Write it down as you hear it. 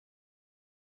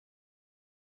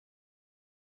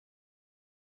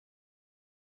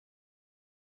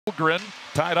Wilgren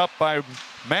tied up by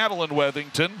Madeline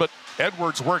Wethington, but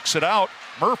Edwards works it out.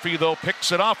 Murphy, though,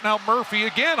 picks it off. Now Murphy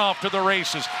again off to the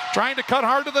races. Trying to cut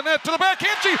hard to the net, to the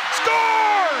backhand. She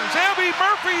scores! Abbey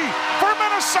Murphy for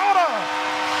Minnesota!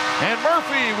 And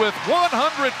Murphy with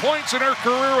 100 points in her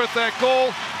career with that goal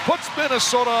puts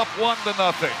Minnesota up 1-0.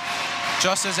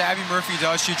 Just as Abbey Murphy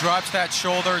does, she drops that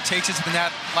shoulder, takes it to the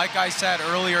net. Like I said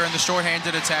earlier in the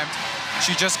shorthanded attempt,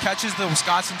 she just catches the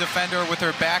Wisconsin defender with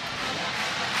her back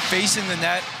facing the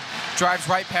net, drives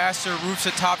right past her, roofs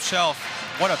it top shelf.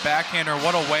 What a backhander,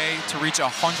 what a way to reach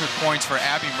 100 points for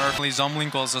Abbey Murphy.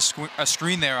 Zumwinkle is a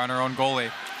screen there on her own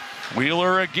goalie.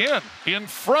 Wheeler again in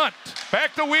front.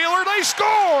 Back to Wheeler, they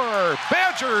score!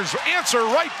 Badgers answer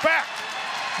right back.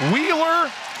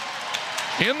 Wheeler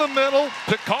in the middle.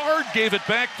 Picard gave it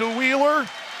back to Wheeler.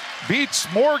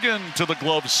 Beats Morgan to the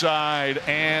glove side,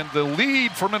 and the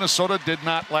lead for Minnesota did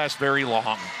not last very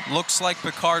long. Looks like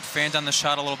Picard fanned on the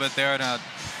shot a little bit there, and a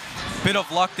bit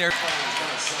of luck there.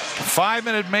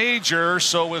 5-minute major,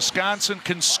 so Wisconsin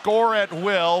can score at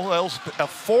will. A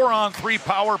 4-on-3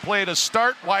 power play to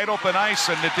start, wide open ice,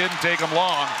 and it didn't take them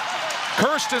long.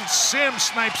 Kirsten Simms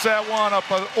snipes that one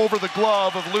up over the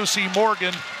glove of Lucy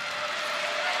Morgan.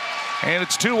 And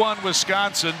it's 2-1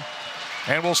 Wisconsin,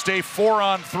 and we'll stay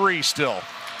 4-on-3 still.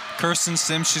 Kirsten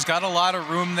Simms, she's got a lot of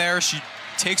room there. She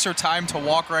takes her time to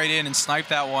walk right in and snipe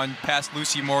that one past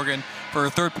Lucy Morgan for her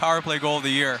third power play goal of the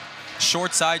year.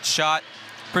 Short side shot,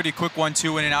 pretty quick one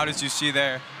too, in and out as you see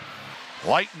there.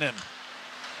 Laitinen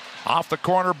off the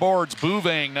corner boards.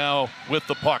 Bouveng now with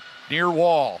the puck near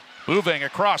wall. Bouveng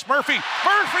across. Murphy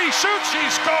shoots, she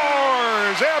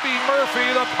scores! Abbey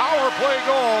Murphy, the power play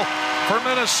goal for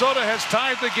Minnesota has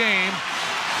tied the game.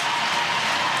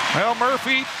 Well,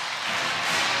 Murphy,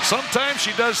 sometimes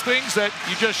she does things that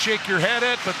you just shake your head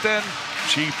at, but then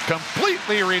she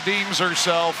completely redeems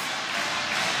herself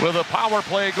with a power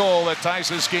play goal that ties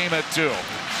this game at 2.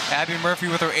 Abbey Murphy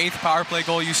with her 8th power play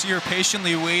goal. You see her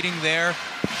patiently waiting there,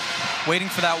 waiting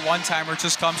for that one-timer.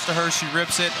 Just comes to her, she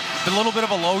rips it. A little bit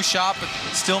of a low shot, but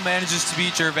still manages to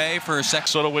beat Gervais for her second.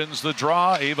 Minnesota wins the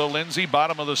draw. Ava Lindsay,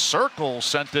 bottom of the circle,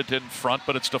 sent it in front,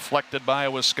 but it's deflected by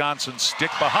a Wisconsin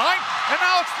stick behind. And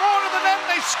now it's thrown to the net, and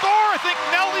they score. I think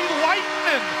Nelli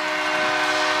Laitinen.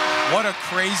 What a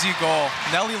crazy goal.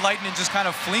 Nelli Laitinen just kind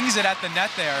of flings it at the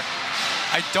net there.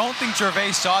 I don't think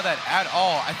Gervais saw that at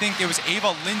all. I think it was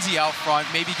Ava Lindsay out front,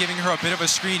 maybe giving her a bit of a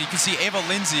screen. You can see Ava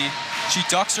Lindsay, she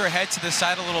ducks her head to the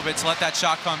side a little bit to let that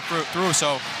shot come through.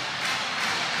 So,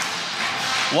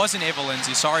 wasn't Ava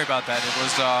Lindsay, sorry about that. It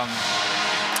was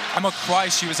Emma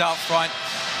Kreisz, she was out front.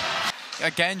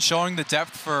 Again, showing the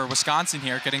depth for Wisconsin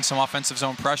here, getting some offensive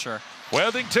zone pressure.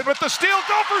 Wethington with the steal,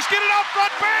 Gophers get it out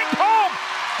front, bang, home!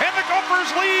 And the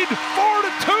Gophers lead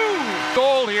 4-2.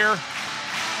 Goal here.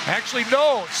 Actually,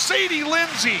 no, Sadie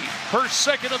Lindsay, her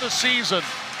second of the season.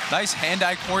 Nice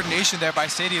hand-eye coordination there by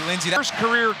Sadie Lindsay. First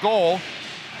career goal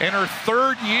in her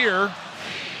 3rd year.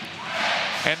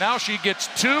 And now she gets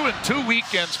 2 in 2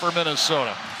 weekends for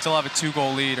Minnesota. Still have a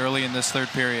 2-goal lead early in this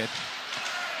 3rd period.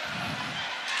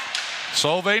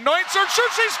 Solvieg Neunzert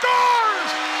shoots, she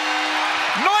scores!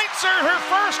 Neunzert, her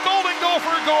first Golden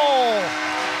Gopher goal.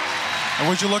 And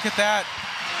would you look at that?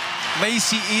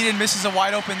 Lacey Eden misses a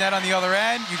wide open net on the other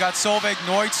end. You got Solvieg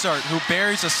Neunzert, who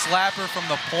buries a slapper from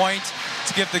the point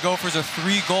to give the Gophers a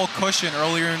 3-goal cushion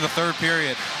earlier in the 3rd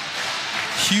period.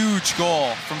 Huge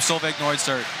goal from Solvieg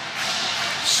Neunzert.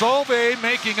 Solvieg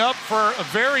making up for a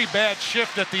very bad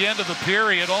shift at the end of the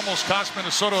period. Almost cost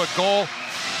Minnesota a goal.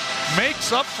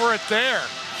 Makes up for it there.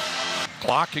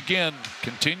 Clock again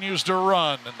continues to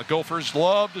run, and the Gophers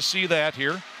love to see that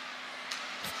here.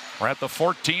 We're at the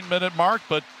 14-minute mark,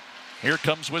 but here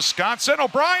comes Wisconsin.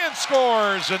 O'Brien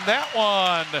scores, and that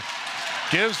one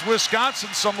gives Wisconsin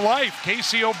some life.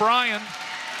 Casey O'Brien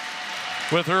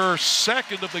with her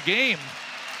 2nd of the game.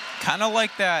 Kind of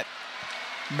like that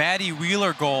Maddie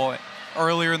Wheeler goal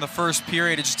earlier in the 1st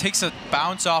period. It just takes a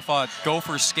bounce off a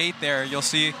Gopher skate there. You'll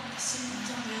see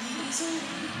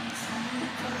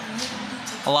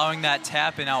allowing that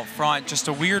tap in out front. Just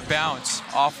a weird bounce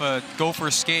off a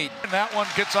Gopher skate. And that one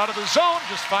gets out of the zone.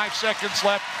 Just 5 seconds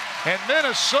left. And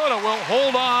Minnesota will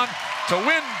hold on to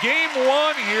win game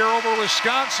 1 here over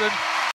Wisconsin.